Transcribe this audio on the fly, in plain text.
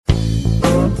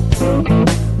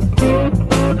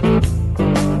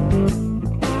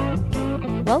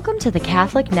to the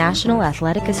Catholic National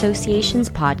Athletic Association's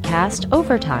podcast,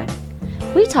 Overtime.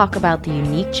 We talk about the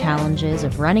unique challenges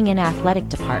of running an athletic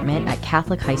department at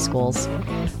Catholic high schools.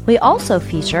 We also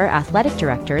feature athletic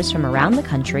directors from around the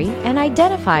country and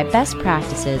identify best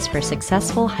practices for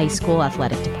successful high school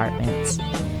athletic departments.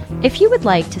 If you would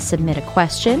like to submit a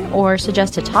question or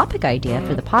suggest a topic idea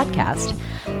for the podcast,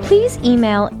 please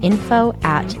email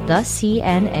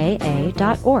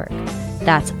info@thecnaa.org.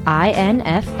 That's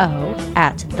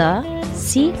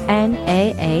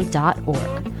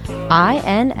info@thecnaa.org.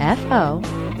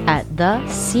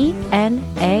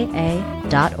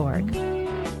 info@thecnaa.org.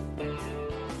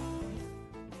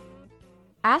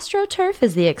 AstroTurf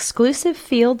is the exclusive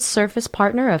field surface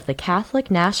partner of the Catholic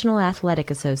National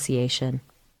Athletic Association.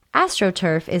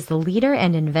 AstroTurf is the leader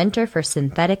and inventor for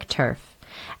synthetic turf.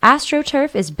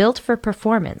 AstroTurf is built for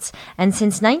performance, and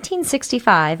since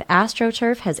 1965,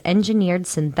 AstroTurf has engineered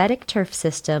synthetic turf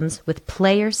systems with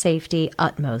player safety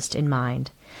utmost in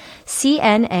mind.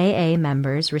 CNAA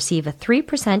members receive a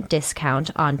 3%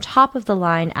 discount on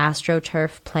top-of-the-line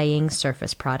AstroTurf playing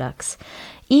surface products.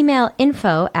 Email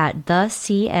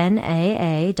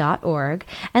info@thecnaa.org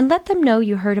and let them know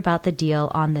you heard about the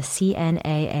deal on the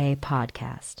CNAA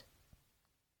podcast.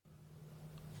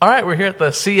 All right, we're here at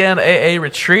the CNAA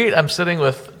retreat. I'm sitting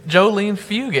with Jolene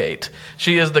Fugate.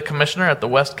 She is the commissioner at the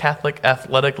West Catholic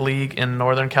Athletic League in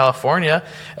Northern California.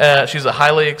 She's a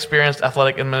highly experienced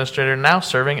athletic administrator, now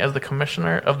serving as the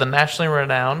commissioner of the nationally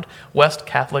renowned West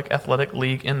Catholic Athletic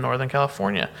League in Northern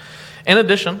California. In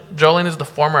addition, Jolene is the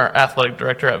former athletic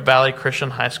director at Valley Christian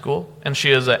High School, and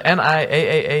she is a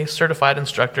NIAAA certified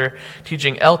instructor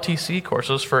teaching LTC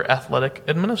courses for athletic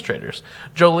administrators.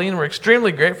 Jolene, we're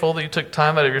extremely grateful that you took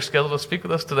time out of your schedule to speak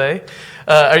with us today.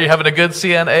 Are you having a good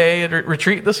CNAA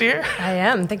retreat this year? I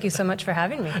am. Thank you so much for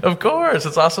having me. Of course.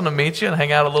 It's awesome to meet you and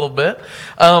hang out a little bit.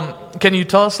 Can you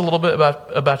tell us a little bit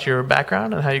about your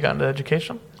background and how you got into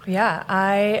education? Yeah,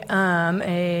 I am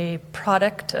a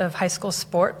product of high school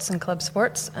sports and club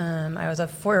sports. I was a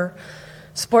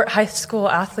four-sport high school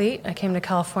athlete. I came to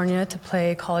California to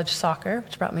play college soccer,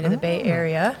 which brought me to the Bay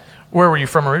Area. Where were you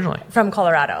from originally? From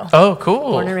Colorado. Oh,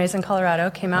 cool. Born and raised in Colorado.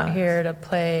 Came out here to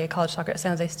play college soccer at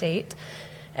San Jose State.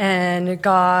 And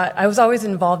I was always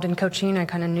involved in coaching. I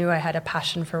kind of knew I had a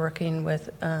passion for working with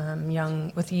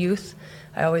youth.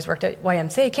 I always worked at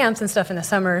YMCA camps and stuff in the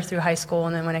summer through high school,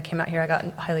 and then when I came out here, I got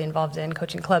highly involved in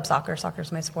coaching club soccer.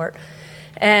 Soccer's my sport.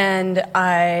 And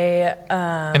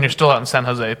and you're still out in San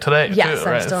Jose today, yes, too,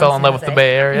 right? Still Fell in love with the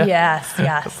Bay Area? Yes.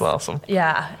 That's awesome.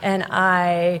 Yeah, and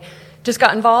I just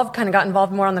got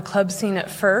involved more on the club scene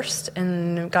at first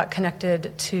and got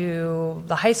connected to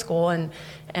the high school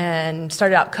and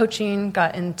started out coaching,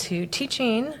 got into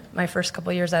teaching. My first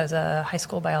couple of years, I was a high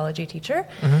school biology teacher.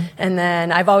 Mm-hmm. And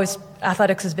then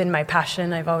athletics has been my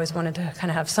passion. I've always wanted to kind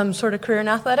of have some sort of career in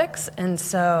athletics. And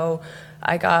so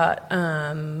I got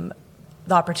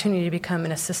the opportunity to become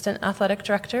an assistant athletic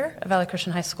director at Valley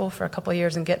Christian High School for a couple of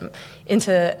years and get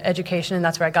into education. And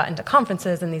that's where I got into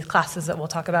conferences and these classes that we'll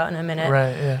talk about in a minute.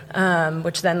 Right, yeah.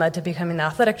 Which then led to becoming the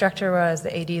athletic director, where I was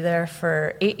the AD there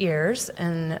for 8 years.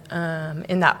 And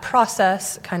in that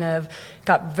process, kind of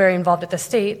got very involved at the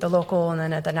state, the local, and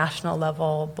then at the national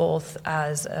level, both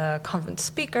as a conference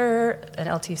speaker, an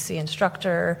LTC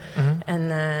instructor,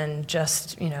 and then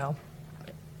just,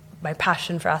 my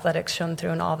passion for athletics shone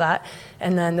through and all that.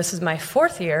 And then this is my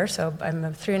 4th year, so I'm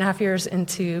 3.5 years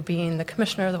into being the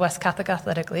commissioner of the West Catholic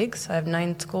Athletic League. So I have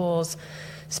 9 schools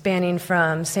spanning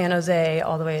from San Jose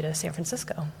all the way to San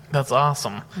Francisco. That's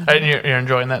awesome. And you're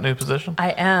enjoying that new position?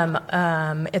 I am.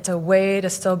 It's a way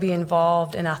to still be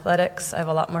involved in athletics. I have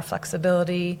a lot more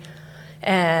flexibility.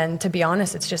 And to be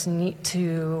honest, it's just neat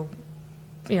to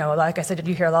like I said,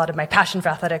 you hear a lot of my passion for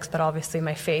athletics, but obviously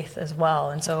my faith as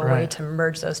well. And so a way to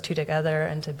merge those two together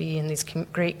and to be in these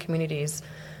great communities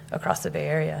across the Bay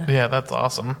Area. Yeah, that's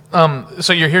awesome.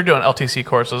 So you're here doing LTC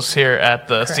courses here at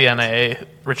the Correct. CNAA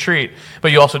retreat,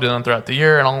 but you also do them throughout the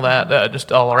year and all that,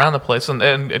 just all around the place,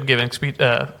 and giving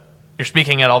you're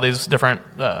speaking at all these different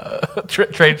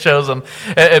trade shows and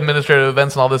administrative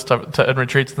events and all this stuff, and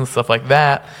retreats and stuff like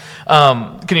that.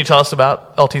 Can you tell us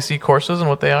about LTC courses and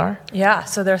what they are? Yeah,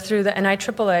 so they're through the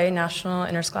NIAAA, National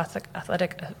Interscholastic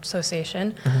Athletic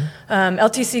Association.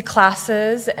 LTC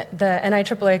classes, the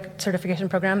NIAAA certification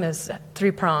program is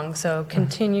 3-pronged, so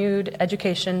continued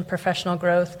education, professional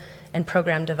growth, and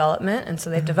program development. And so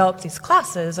they've developed these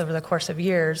classes over the course of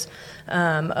years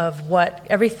of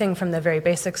everything from the very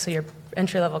basics, so your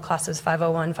entry-level classes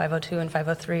 501, 502, and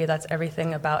 503, that's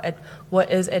everything about what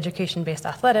is education-based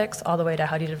athletics, all the way to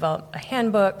how do you develop a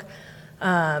handbook,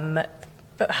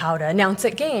 how to announce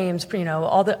at games,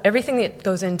 everything that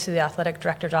goes into the athletic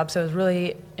director job. So it was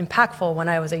really impactful when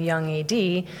I was a young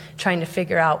AD, trying to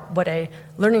figure out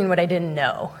learning what I didn't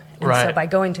know. And so by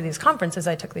going to these conferences,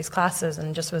 I took these classes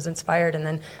and just was inspired. And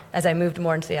then as I moved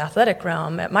more into the athletic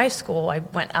realm at my school, I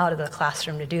went out of the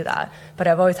classroom to do that. But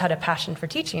I've always had a passion for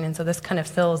teaching, and so this kind of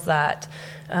fills that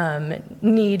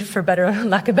need, for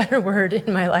lack of a better word,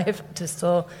 in my life to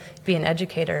still be an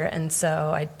educator. And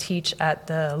so I teach at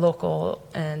the local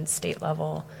and state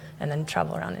level, and then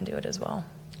travel around and do it as well.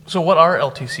 So what are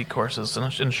LTC courses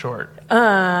in short?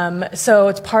 So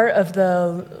it's part of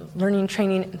the Learning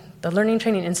Training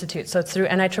Institute. So it's through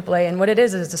NIAAA, and what it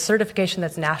is a certification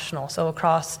that's national. So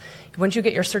once you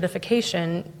get your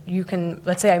certification, you can,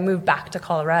 let's say I moved back to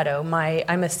Colorado,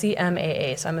 I'm a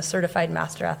CMAA, so I'm a Certified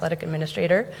Master Athletic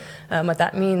Administrator. What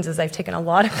that means is I've taken a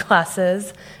lot of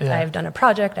classes, I've done a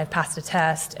project, I've passed a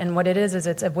test, and what it is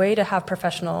it's a way to have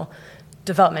professional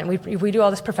development. We do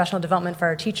all this professional development for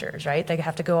our teachers, right? They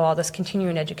have to go all this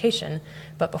continuing education.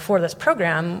 But before this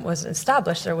program was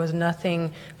established, there was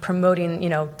nothing promoting,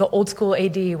 the old school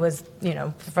AD was,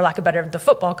 for lack of better, the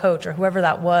football coach or whoever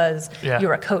that was, you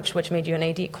were a coach, which made you an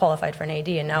AD, qualified for an AD.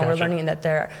 And now we're learning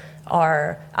that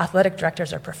our athletic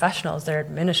directors are professionals, they're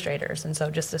administrators. And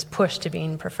so just this push to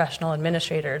being professional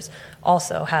administrators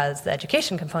also has the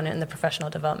education component and the professional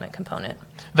development component.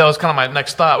 That was kind of my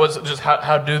next thought, was just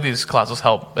how do these classes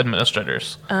help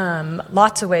administrators?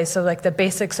 Lots of ways. So like the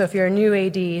basics, so if you're a new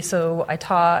AD, so I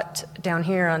taught down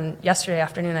here yesterday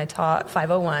afternoon, I taught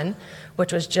 501,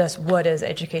 which was just what is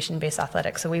education-based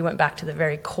athletics. So we went back to the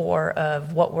very core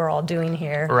of what we're all doing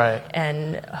here,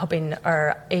 and helping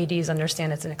our ADs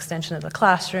understand it's an extension of the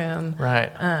classroom,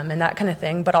 and that kind of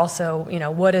thing. But also,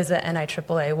 what is an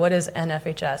NIAAA? What is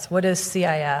NFHS? What is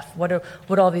CIF? What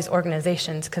are all these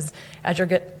organizations? Because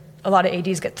a lot of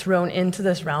ADs get thrown into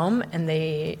this realm, and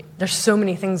there's so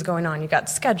many things going on. You've got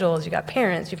schedules, you've got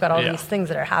parents, you've got all these things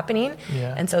that are happening.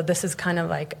 And so this is kind of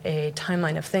like a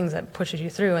timeline of things that pushes you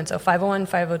through. And so 501,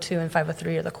 502, and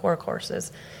 503 are the core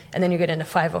courses. And then you get into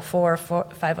 504,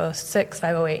 506,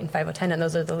 508, and 510, and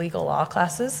those are the legal law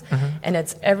classes. And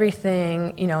it's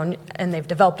everything, and they've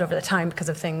developed over the time because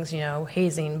of things,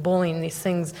 hazing, bullying, these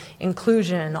things,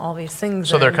 inclusion, all these things.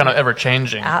 So they're kind of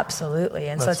ever-changing. Absolutely.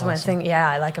 And so that's one thing,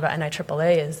 I like about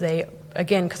NIAAA is they,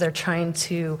 again, because they're trying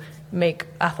to make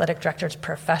athletic directors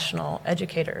professional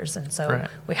educators, and so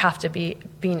we have to be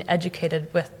being educated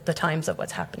with the times of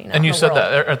what's happening. And you said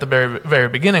that at the very, very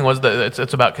beginning was that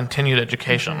it's about continued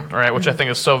education, right? Which I think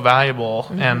is so valuable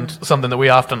and something that we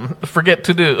often forget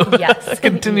to do.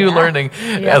 Continue learning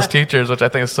as teachers, which I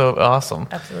think is so awesome.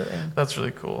 Absolutely, that's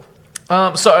really cool.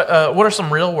 So, what are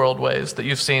some real world ways that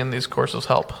you've seen these courses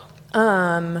help?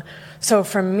 So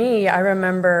for me, I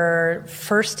remember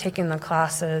first taking the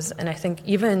classes, and I think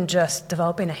even just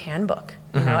developing a handbook.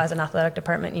 As an athletic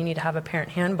department, you need to have a parent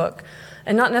handbook,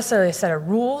 and not necessarily a set of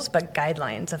rules, but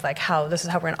guidelines of like this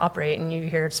is how we're going to operate. And you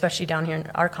hear, especially down here in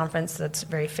our conference, that's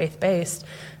very faith-based.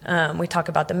 We talk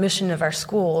about the mission of our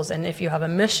schools, and if you have a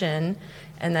mission,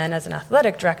 and then as an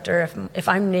athletic director, if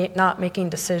I'm not making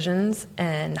decisions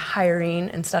and hiring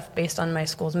and stuff based on my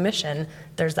school's mission,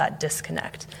 there's that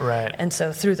disconnect. And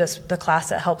so through the class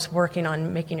that helps working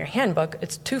on making your handbook,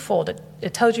 it's twofold.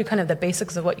 It tells you kind of the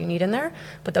basics of what you need in there,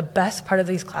 but the best part of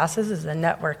these classes is the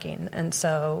networking. And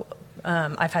so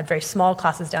I've had very small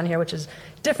classes down here, which is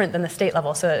different than the state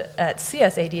level. So at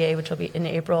CSADA, which will be in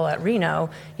April at Reno,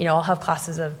 I'll have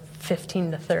classes of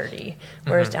 15 to 30,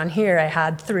 whereas down here I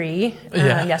had 3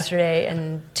 yesterday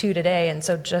and 2 today. And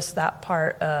so just that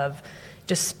part of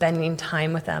just spending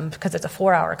time with them, because it's a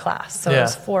 4-hour class, so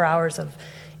it's 4 hours of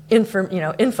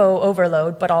info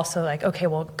overload, but also like, okay,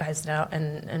 well, guys now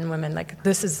and women, like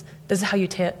this is how you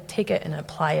take it and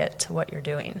apply it to what you're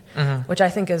doing, which I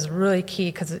think is really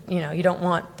key, because you don't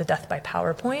want the death by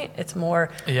PowerPoint. It's more,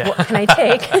 what can I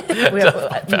take?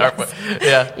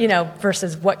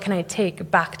 Versus what can I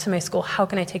take back to my school? How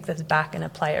can I take this back and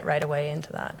apply it right away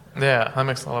into that? Yeah, that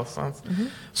makes a lot of sense.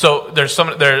 So there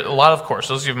are a lot of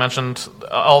courses. You've mentioned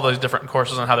all those different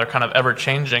courses and how they're kind of ever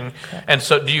changing. And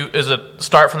so is it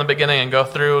start from the beginning and go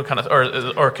through kind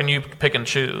of, or can you pick and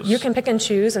choose? You can pick and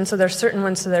choose, and so there's certain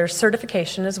ones. So there's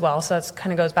certification as well. So that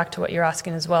kind of goes back to what you're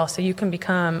asking as well. So you can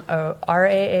become a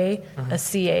RAA, a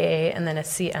CAA, and then a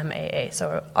CMAA.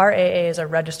 So RAA is a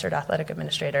registered athletic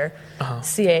administrator,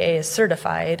 CAA is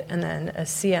certified, and then a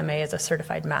CMA is a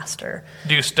certified master.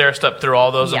 Do you stair step through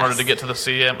all those in order to get to the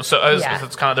CM? So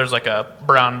it's kind of, there's like a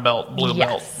brown belt, blue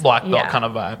belt, black belt kind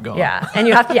of vibe going. And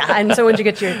you have and so once you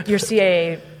get your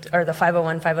CAA or the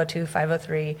 501, 502,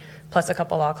 503, plus a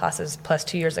couple law classes, plus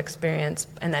 2 years experience,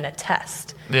 and then a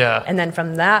test. Yeah. And then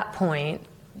from that point,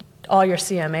 all your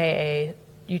CMAA,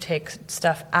 you take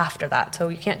stuff after that. So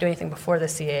you can't do anything before the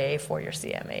CAA for your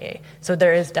CMAA. So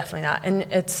there is definitely that. And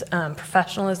it's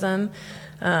professionalism.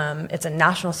 It's a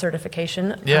national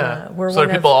certification. Yeah. We're So there are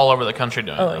one people of, all over the country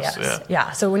doing Oh, this. yes.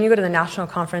 Yeah. So when you go to the national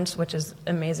conference, which is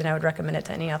amazing, I would recommend it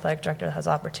to any athletic director that has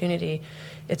opportunity.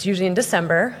 It's usually in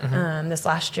December. This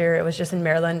last year, it was just in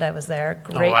Maryland. I was there.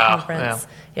 Great wow. conference.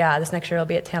 Yeah. This next year, it'll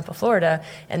be at Tampa, Florida.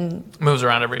 And Moves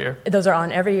around every year. those are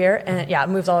on every year. And yeah, it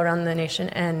moves all around the nation.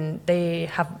 And they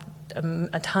have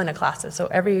a ton of classes. So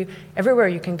everywhere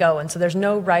you can go. And so there's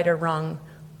no right or wrong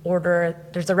order.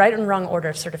 There's a right and wrong order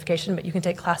of certification, but you can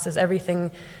take classes, everything,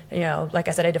 like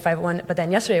I said, I did 501, but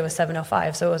then yesterday was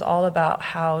 705. So it was all about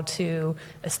how to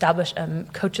establish a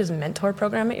coach's mentor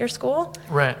program at your school.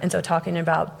 Right. And so talking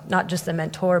about not just the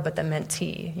mentor, but the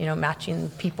mentee, matching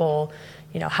people,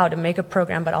 how to make a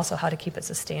program, but also how to keep it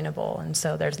sustainable. And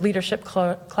so there's leadership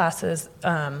classes.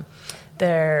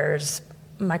 There's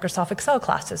Microsoft Excel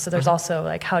classes. So there's also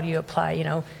like, how do you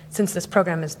apply, since this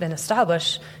program has been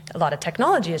established, a lot of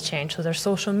technology has changed. So there's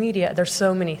social media. There's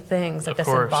so many things that this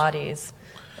embodies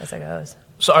as it goes.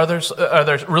 So are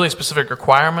there really specific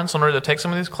requirements in order to take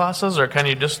some of these classes, or can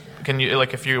you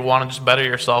like if you want to just better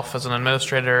yourself as an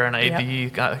administrator and AD,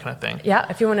 Yep. kind of thing? Yeah,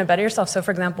 if you want to better yourself. So for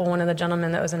example, one of the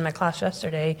gentlemen that was in my class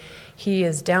yesterday, he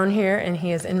is down here and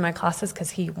he is in my classes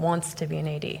because he wants to be an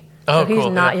AD. Oh, so he's cool.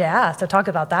 not, so talk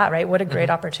about that, right? What a great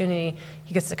opportunity.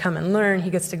 He gets to come and learn. He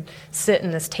gets to sit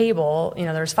in this table.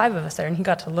 There's 5 of us there, and he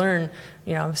got to learn,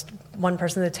 one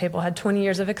person at the table had 20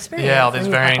 years of experience. Yeah, all these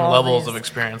varying levels these, of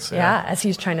experience. Yeah, as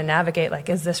he's trying to navigate, like,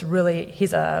 is this really,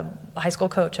 he's a high school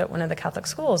coach at one of the Catholic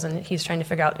schools, and he's trying to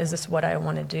figure out, is this what I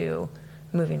want to do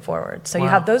moving forward? So you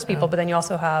have those people, but then you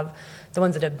also have the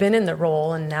ones that have been in the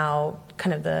role and now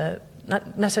kind of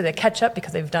not necessarily catch up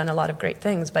because they've done a lot of great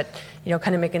things, but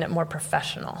kind of making it more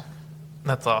professional.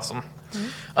 That's awesome.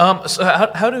 So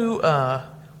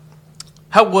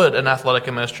how would an athletic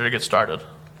administrator get started?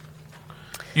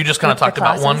 You just kind of talked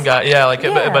about one guy,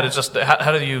 but it's just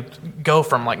how do you go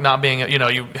from like not being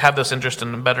you have this interest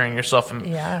in bettering yourself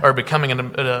and or becoming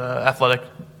an athletic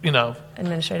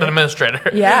administrator.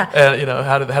 Yeah.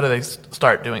 How do they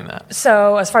start doing that?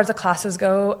 So as far as the classes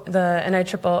go, the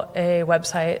NIAAA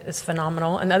website is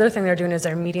phenomenal. And the other thing they're doing is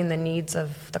they're meeting the needs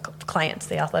of the clients,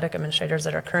 the athletic administrators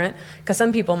that are current. Because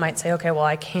some people might say, okay, well,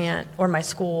 I can't, or my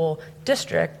school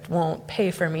district won't pay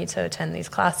for me to attend these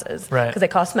classes because they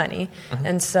cost money.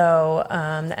 And so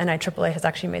the NIAAA has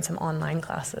actually made some online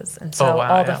classes. And so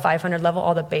the 500 level,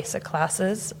 all the basic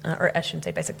classes, or I shouldn't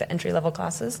say basic, the entry level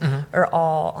classes are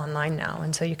all online now.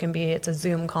 And so it's a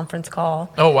Zoom conference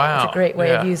call. Oh, wow. It's a great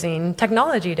way of using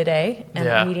technology today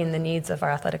and meeting the needs of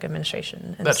our athletic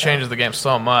administration. And that changes the game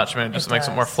so much. I mean, it just makes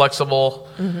it more flexible.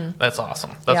 That's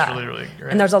awesome. That's really, really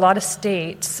great. And there's a lot of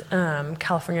states,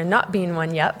 California not being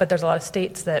one yet, but there's a lot of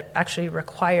states that actually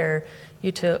require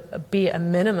you to be a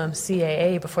minimum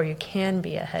CAA before you can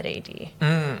be a head AD.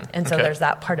 And so there's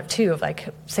that part of too, of like,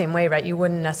 same way, right? You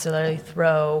wouldn't necessarily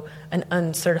throw an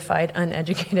uncertified,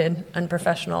 uneducated,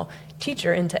 unprofessional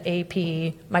teacher into AP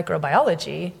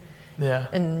microbiology. Yeah.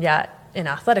 And in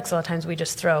athletics, a lot of times we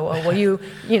just throw, you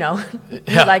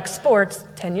like sports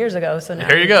 10 years ago, so now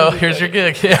here you go. Here's your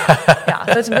gig. So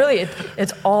it's really,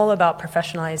 it's all about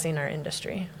professionalizing our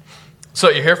industry. So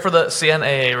you're here for the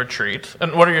CNAA retreat.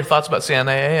 And what are your thoughts about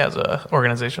CNAA as an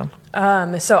organization?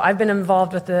 So I've been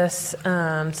involved with this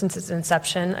since its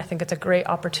inception. I think it's a great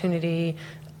opportunity.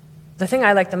 The thing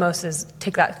I like the most is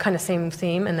take that kind of same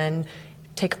theme and then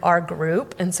take our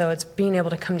group. And so it's being able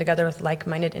to come together with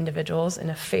like-minded individuals in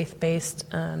a faith-based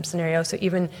scenario. So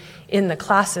even in the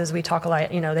classes, we talk a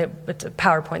lot, it's a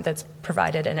PowerPoint that's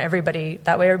provided, and everybody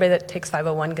that takes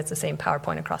 501 gets the same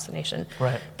PowerPoint across the nation.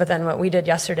 Right. But then what we did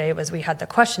yesterday was we had the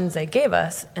questions they gave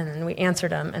us, and then we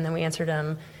answered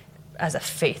them, as a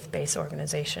faith-based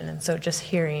organization. And so just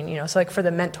hearing, so like for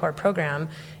the mentor program,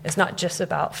 it's not just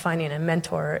about finding a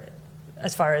mentor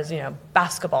as far as,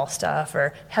 basketball stuff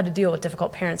or how to deal with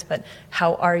difficult parents, but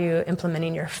how are you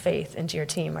implementing your faith into your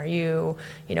team? Are you,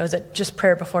 is it just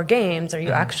prayer before games? Are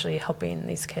you actually helping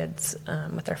these kids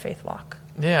with their faith walk?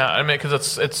 Yeah, I mean,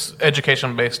 because it's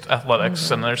education-based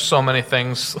athletics, and there's so many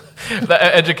things.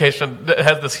 That education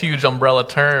has this huge umbrella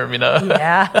term,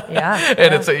 Yeah.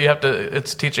 And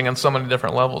it's teaching on so many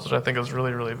different levels, which I think is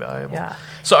really, really valuable. Yeah.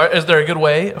 So, is there a good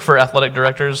way for athletic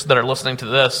directors that are listening to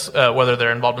this, whether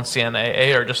they're involved in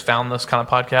CNAA or just found this kind of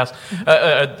podcast,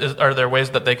 are there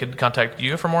ways that they could contact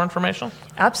you for more information?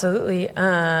 Absolutely.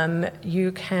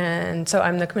 You can. So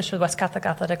I'm the commissioner of the West Catholic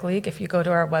Athletic League. If you go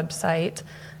to our website,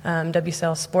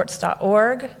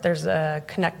 wclsports.org, there's a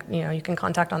connect. You can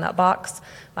contact on that box.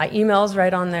 My email's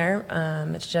right on there.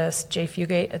 It's just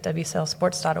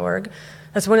jfugate@wclsports.org.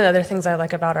 That's one of the other things I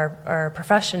like about our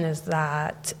profession is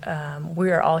that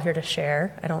we are all here to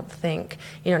share. I don't think,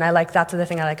 and that's the other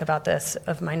thing I like about this.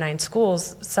 Of my 9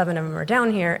 schools, 7 of them are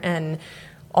down here, and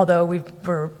although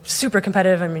we're super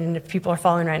competitive, I mean, if people are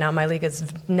following right now, my league is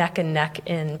neck and neck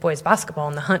in boys basketball,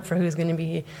 and the hunt for who's going to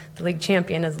be the league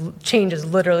champion changes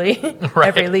literally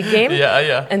every league game.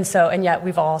 Yeah. And yet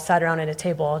we've all sat around at a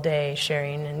table all day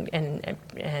sharing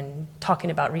and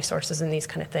talking about resources and these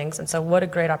kind of things. And so what a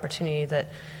great opportunity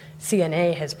that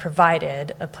CNA has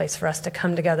provided a place for us to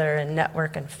come together and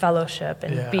network and fellowship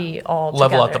and be all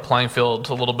level together. out the playing field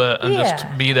a little bit and just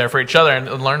be there for each other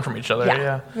and learn from each other.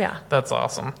 Yeah. That's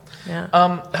awesome. Yeah.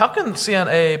 How can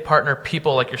CNA partner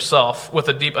people like yourself with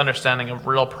a deep understanding of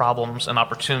real problems and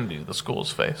opportunity the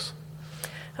schools face?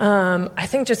 I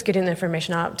think just getting the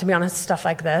information out, to be honest, stuff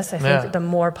like this, I think the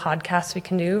more podcasts we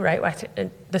can do, right?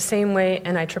 The same way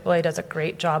NIAAA does a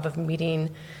great job of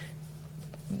meeting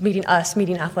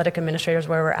athletic administrators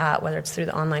where we're at, whether it's through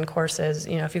the online courses.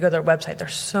 If you go to their website,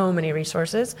 there's so many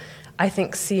resources. I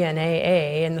think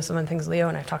CNAA, and this is one of the things Leo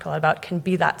and I've talked a lot about, can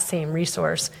be that same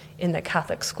resource in the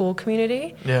Catholic school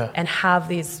community and have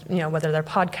these, whether they're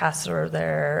podcasts or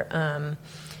they're,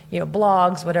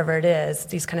 blogs, whatever it is,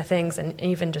 these kind of things, and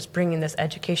even just bringing this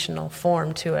educational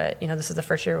form to it. This is the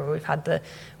first year where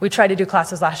we tried to do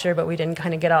classes last year, but we didn't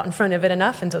kind of get out in front of it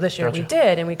enough, and so this year we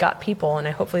did, and we got people, and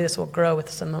hopefully this will grow with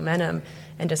some momentum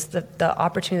and just the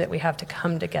opportunity that we have to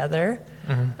come together,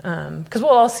 because we'll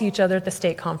all see each other at the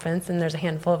state conference, and there's a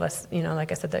handful of us,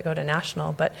 like I said, that go to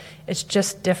national, but it's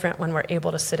just different when we're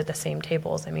able to sit at the same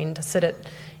tables. I mean, to sit at,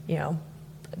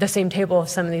 the same table of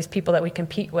some of these people that we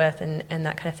compete with and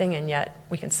that kind of thing, and yet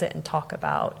we can sit and talk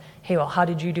about, hey, well, how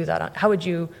did you do that? How would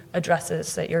you address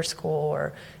this at your school?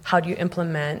 Or how do you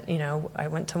implement, I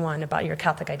went to one about your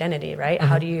Catholic identity, right?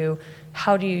 How do you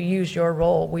use your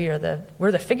role? We're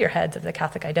the figureheads of the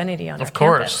Catholic identity on our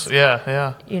campus. Of course,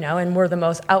 yeah. And we're the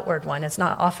most outward one. It's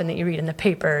not often that you read in the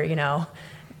paper,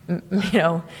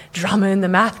 drama in the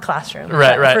math classroom.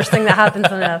 Right. The first thing that happens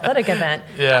in an athletic event,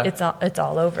 Yeah. it's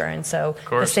all over. And so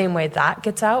the same way that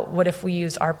gets out, what if we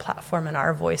use our platform and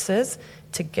our voices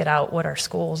to get out what our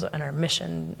schools and our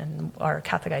mission and our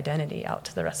Catholic identity out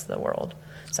to the rest of the world?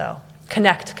 So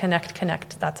connect.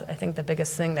 That's, I think, the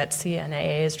biggest thing that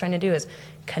CNAA is trying to do is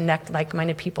connect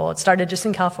like-minded people. It started just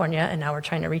in California, and now we're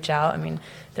trying to reach out. I mean,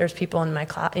 there's people in my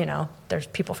class, there's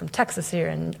people from Texas here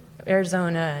and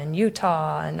Arizona and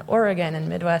Utah and Oregon and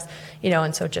Midwest,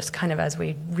 and so just kind of as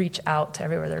we reach out to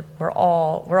everywhere, we're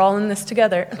all in this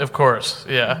together. Of course,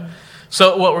 yeah.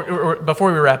 So,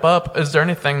 before we wrap up, is there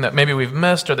anything that maybe we've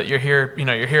missed, or that you're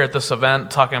here at this event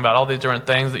talking about all these different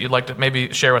things that you'd like to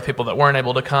maybe share with people that weren't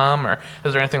able to come, or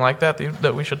is there anything like that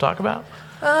that we should talk about?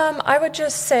 I would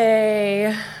just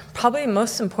say, probably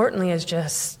most importantly, is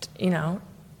just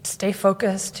stay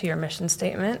focused to your mission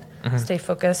statement. Stay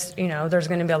focused. There's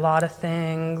going to be a lot of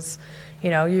things.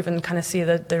 You even kind of see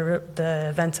the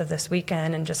events of this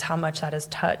weekend and just how much that has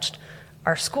touched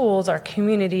our schools, our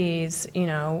communities,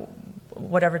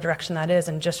 whatever direction that is,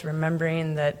 and just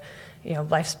remembering that,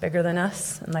 life's bigger than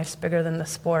us and life's bigger than the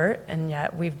sport, and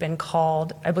yet we've been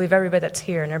called, I believe everybody that's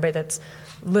here and everybody that's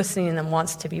listening and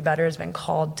wants to be better has been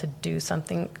called to do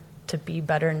something to be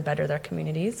better and better their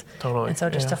communities. Totally. And so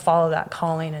just to follow that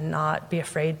calling and not be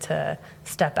afraid to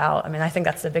step out. I mean, I think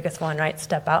that's the biggest one, right?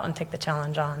 Step out and take the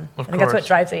challenge on. I think that's what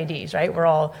drives ADs, right? We're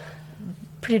all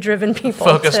pretty driven people.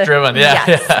 Focus-driven, yeah.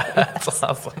 Yes. That's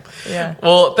awesome. Yeah.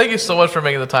 Well, thank you so much for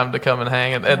making the time to come and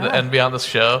hang and be on this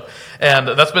show. And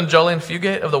that's been Jolene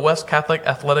Fugate of the West Catholic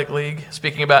Athletic League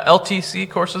speaking about LTC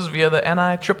courses via the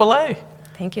NIAAA.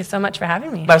 Thank you so much for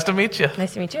having me. Nice to meet you.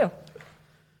 Nice to meet you.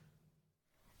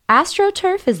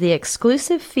 AstroTurf is the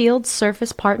exclusive field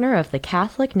surface partner of the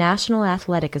Catholic National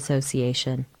Athletic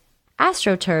Association.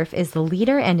 AstroTurf is the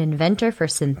leader and inventor for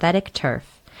synthetic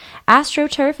turf.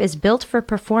 AstroTurf is built for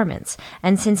performance,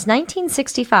 and since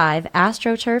 1965,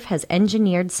 AstroTurf has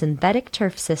engineered synthetic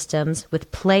turf systems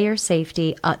with player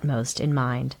safety utmost in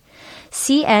mind.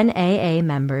 CNAA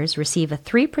members receive a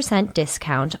 3%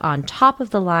 discount on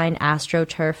top-of-the-line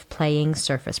AstroTurf playing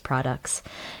surface products.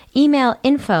 Email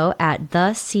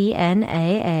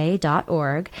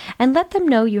info@thecnaa.org and let them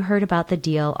know you heard about the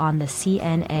deal on the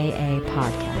CNAA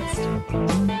podcast.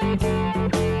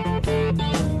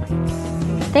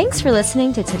 Thanks for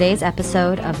listening to today's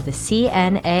episode of the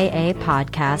CNAA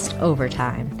podcast,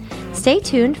 Overtime. Stay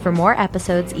tuned for more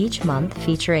episodes each month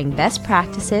featuring best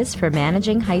practices for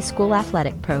managing high school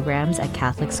athletic programs at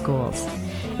Catholic schools.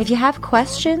 If you have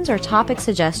questions or topic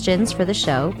suggestions for the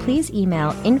show, please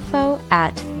email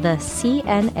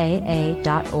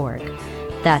info@thecnaa.org.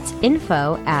 That's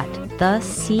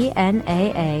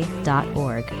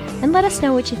info@thecnaa.org. And let us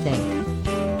know what you think.